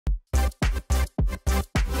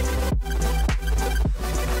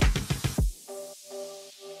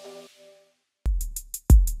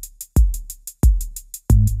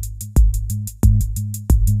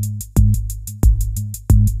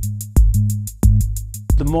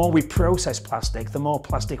The more we process plastic, the more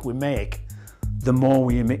plastic we make, the more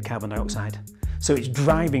we emit carbon dioxide. So it's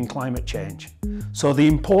driving climate change. So the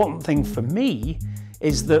important thing for me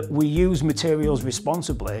is that we use materials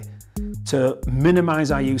responsibly to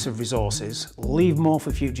minimise our use of resources, leave more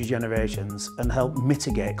for future generations and help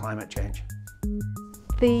mitigate climate change.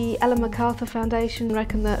 The Ellen MacArthur Foundation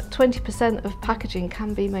reckon that 20% of packaging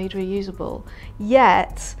can be made reusable,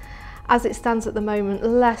 yet as it stands at the moment,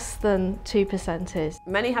 less than 2% is.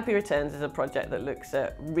 Many Happy Returns is a project that looks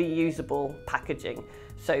at reusable packaging.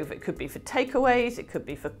 So it could be for takeaways, it could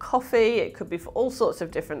be for coffee, it could be for all sorts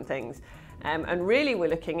of different things. And really we're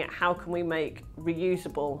looking at how can we make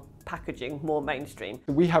reusable packaging more mainstream.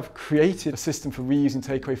 We have created a system for reusing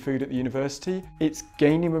takeaway food at the university. It's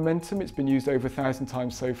gaining momentum, it's been used over 1,000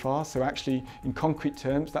 times so far, so actually in concrete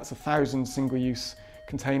terms that's 1,000 single-use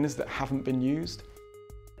containers that haven't been used.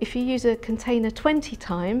 If you use a container 20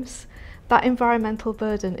 times, that environmental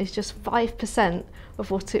burden is just 5% of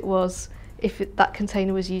what it was if that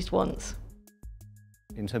container was used once.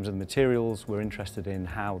 In terms of the materials, we're interested in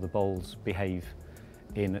how the bowls behave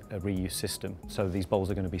in a reuse system. So these bowls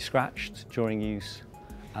are going to be scratched during use,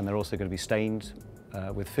 and they're also going to be stained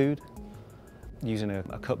with food. Using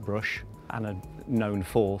a cut brush and a known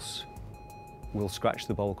force will scratch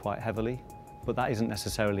the bowl quite heavily, but that isn't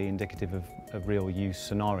necessarily indicative of a real use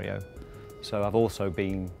scenario. So I've also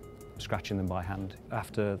been scratching them by hand.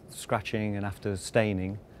 After scratching and after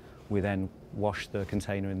staining, we then wash the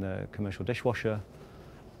container in the commercial dishwasher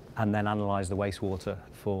and then analyse the wastewater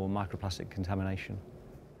for microplastic contamination.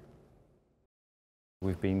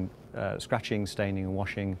 We've been scratching, staining and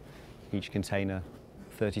washing each container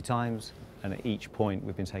 30 times, and at each point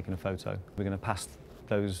we've been taking a photo. We're going to pass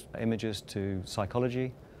those images to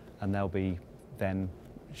psychology, and they'll be then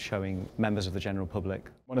showing members of the general public.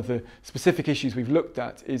 One of the specific issues we've looked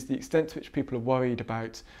at is the extent to which people are worried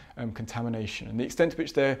about contamination and the extent to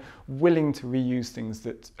which they're willing to reuse things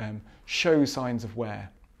that show signs of wear.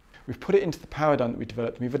 We've put it into the paradigm that we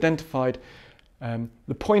developed, and we've identified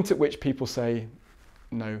the point at which people say,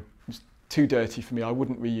 no, it's too dirty for me, I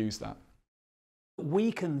wouldn't reuse that.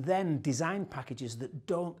 We can then design packages that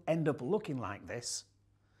don't end up looking like this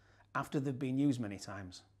after they've been used many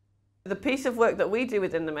times. The piece of work that we do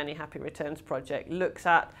within the Many Happy Returns project looks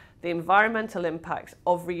at the environmental impacts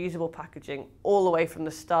of reusable packaging all the way from the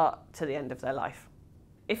start to the end of their life.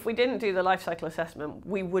 If we didn't do the life cycle assessment,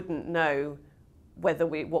 we wouldn't know whether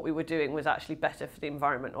what we were doing was actually better for the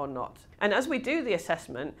environment or not. And as we do the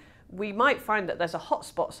assessment, we might find that there's a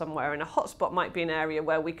hotspot somewhere, and a hotspot might be an area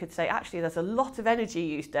where we could say, actually, there's a lot of energy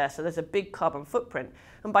used there, so there's a big carbon footprint.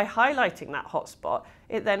 And by highlighting that hotspot,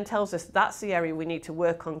 it then tells us that's the area we need to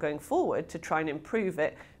work on going forward to try and improve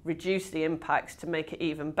it, reduce the impacts to make it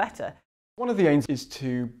even better. One of the aims is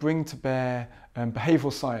to bring to bear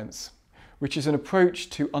behavioural science, which is an approach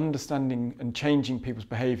to understanding and changing people's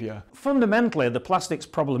behaviour. Fundamentally, the plastics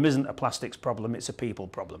problem isn't a plastics problem, it's a people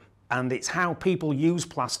problem. And it's how people use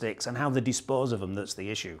plastics and how they dispose of them that's the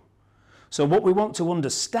issue. So what we want to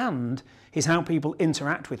understand is how people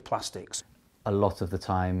interact with plastics. A lot of the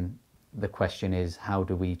time, the question is, how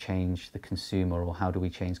do we change the consumer, or how do we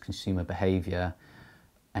change consumer behaviour?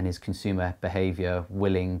 And is consumer behaviour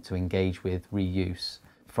willing to engage with reuse?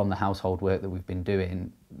 From the household work that we've been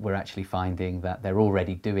doing, we're actually finding that they're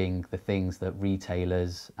already doing the things that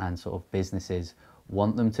retailers and sort of businesses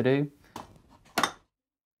want them to do.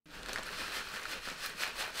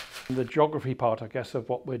 The geography part, I guess, of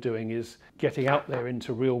what we're doing is getting out there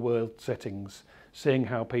into real world settings, seeing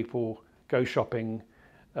how people go shopping,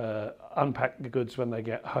 unpack the goods when they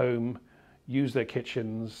get home, use their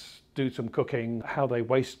kitchens, do some cooking, how they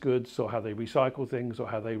waste goods or how they recycle things or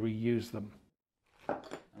how they reuse them.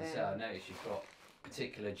 So I noticed you've got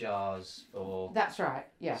particular jars for... That's right,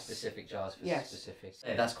 yes. Specific jars for yes. specific...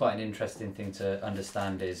 Yeah, that's quite an interesting thing to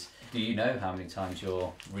understand is, do you know how many times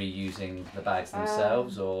you're reusing the bags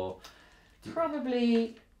themselves, or...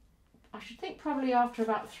 Probably, I should think probably after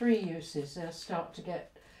about 3 uses they'll start to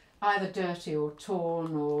get either dirty or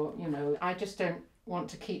torn, or, you know, I just don't want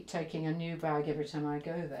to keep taking a new bag every time I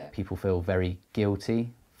go there. People feel very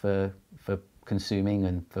guilty for consuming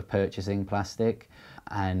and for purchasing plastic,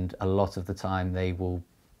 and a lot of the time they will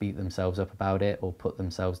beat themselves up about it or put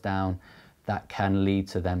themselves down. That can lead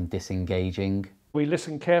to them disengaging. We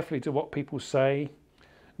listen carefully to what people say,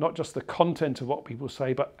 not just the content of what people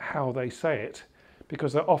say, but how they say it,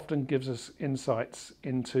 because that often gives us insights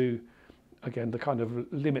into, again, the kind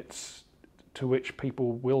of limits to which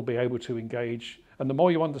people will be able to engage. And the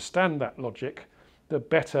more you understand that logic, the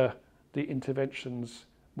better the interventions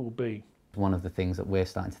will be. One of the things that we're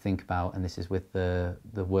starting to think about, and this is with the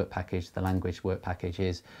work package, the language work package,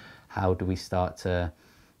 is how do we start to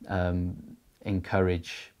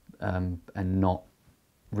encourage and not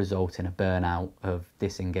result in a burnout of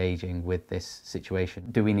disengaging with this situation?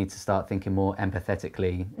 Do we need to start thinking more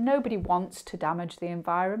empathetically? Nobody wants to damage the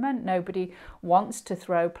environment. Nobody wants to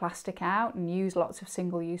throw plastic out and use lots of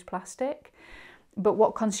single-use plastic. But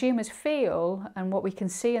what consumers feel, and what we can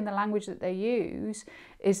see in the language that they use,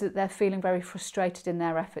 is that they're feeling very frustrated in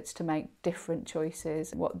their efforts to make different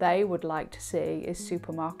choices. What they would like to see is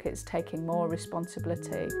supermarkets taking more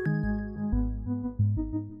responsibility.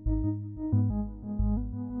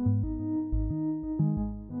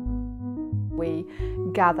 We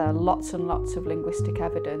gather lots and lots of linguistic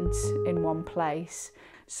evidence in one place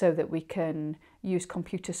so that we can use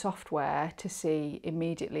computer software to see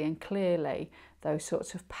immediately and clearly those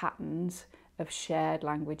sorts of patterns of shared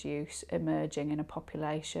language use emerging in a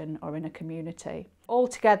population or in a community.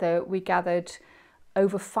 Altogether, we gathered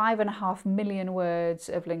over 5.5 million words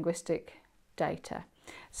of linguistic data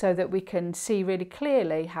so that we can see really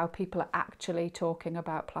clearly how people are actually talking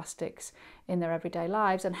about plastics in their everyday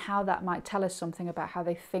lives, and how that might tell us something about how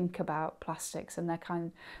they think about plastics and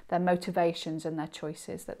their motivations and their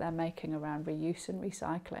choices that they're making around reuse and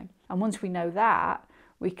recycling. And once we know that,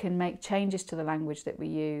 we can make changes to the language that we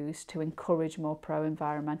use to encourage more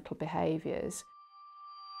pro-environmental behaviours.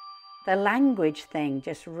 The language thing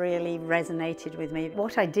just really resonated with me.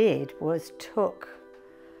 What I did was took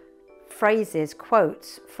phrases,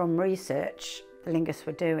 quotes from research the linguists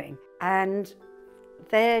were doing, and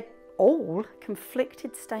they're all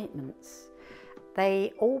conflicted statements.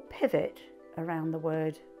 They all pivot around the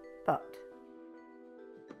word but.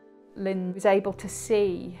 Lynn was able to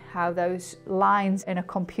see how those lines in a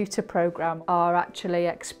computer program are actually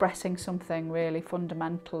expressing something really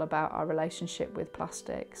fundamental about our relationship with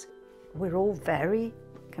plastics. We're all very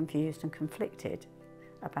confused and conflicted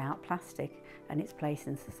about plastic and its place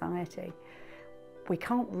in society. We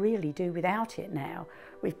can't really do without it now.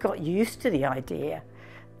 We've got used to the idea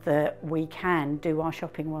that we can do our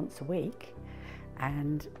shopping once a week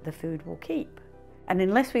and the food will keep. And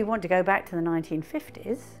unless we want to go back to the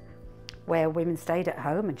 1950s, where women stayed at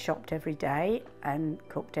home and shopped every day and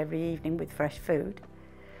cooked every evening with fresh food,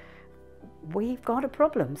 we've got a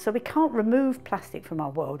problem. So we can't remove plastic from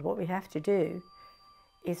our world. What we have to do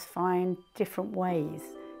is find different ways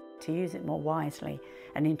to use it more wisely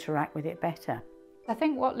and interact with it better. I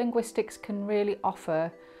think what linguistics can really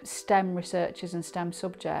offer STEM researchers and STEM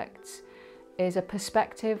subjects is a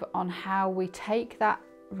perspective on how we take that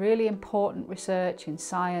really important research in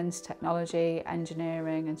science, technology,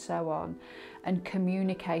 engineering and so on, and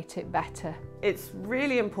communicate it better. It's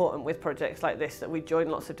really important with projects like this that we join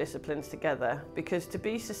lots of disciplines together, because to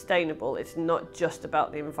be sustainable, it's not just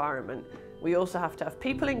about the environment. We also have to have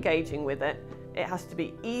people engaging with it. It has to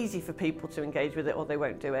be easy for people to engage with it or they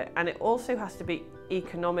won't do it. And it also has to be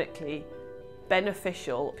economically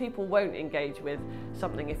beneficial. People won't engage with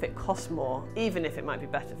something if it costs more, even if it might be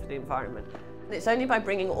better for the environment. It's only by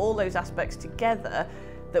bringing all those aspects together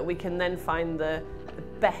that we can then find the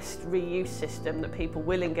best reuse system that people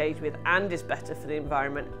will engage with and is better for the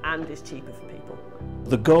environment and is cheaper for people.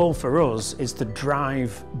 The goal for us is to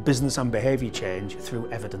drive business and behaviour change through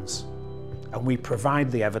evidence. And we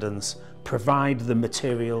provide the evidence, provide the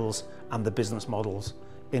materials and the business models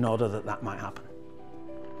in order that that might happen.